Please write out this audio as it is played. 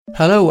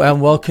Hello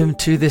and welcome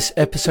to this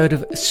episode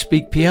of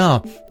Speak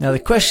PR. Now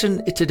the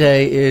question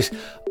today is,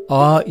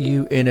 are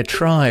you in a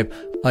tribe?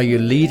 Are you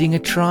leading a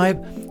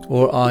tribe,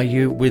 or are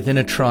you within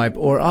a tribe,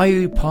 or are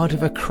you part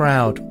of a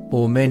crowd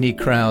or many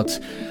crowds?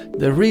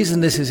 The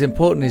reason this is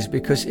important is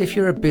because if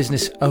you're a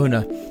business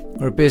owner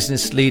or a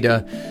business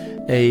leader,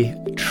 a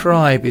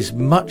tribe is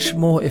much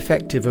more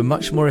effective and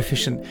much more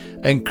efficient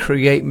and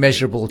create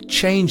measurable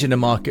change in a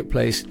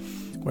marketplace,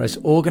 whereas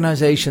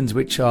organizations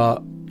which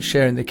are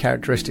sharing the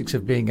characteristics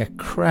of being a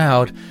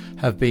crowd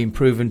have been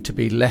proven to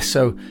be less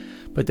so.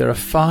 But there are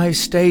 5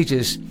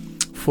 stages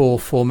for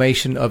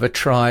formation of a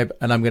tribe,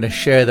 and I'm going to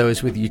share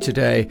those with you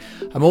today.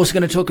 I'm also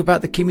going to talk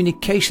about the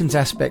communications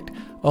aspect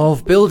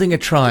of building a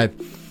tribe,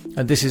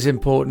 and this is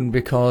important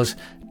because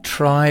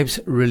tribes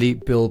really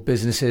build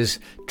businesses,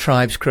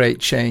 tribes create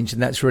change,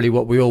 and that's really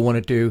what we all want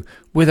to do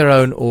with our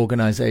own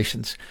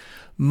organizations.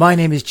 My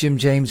name is Jim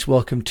James.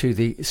 Welcome to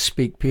the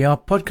Speak PR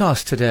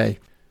podcast today.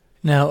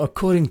 Now,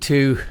 according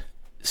to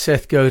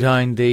Seth Godin, the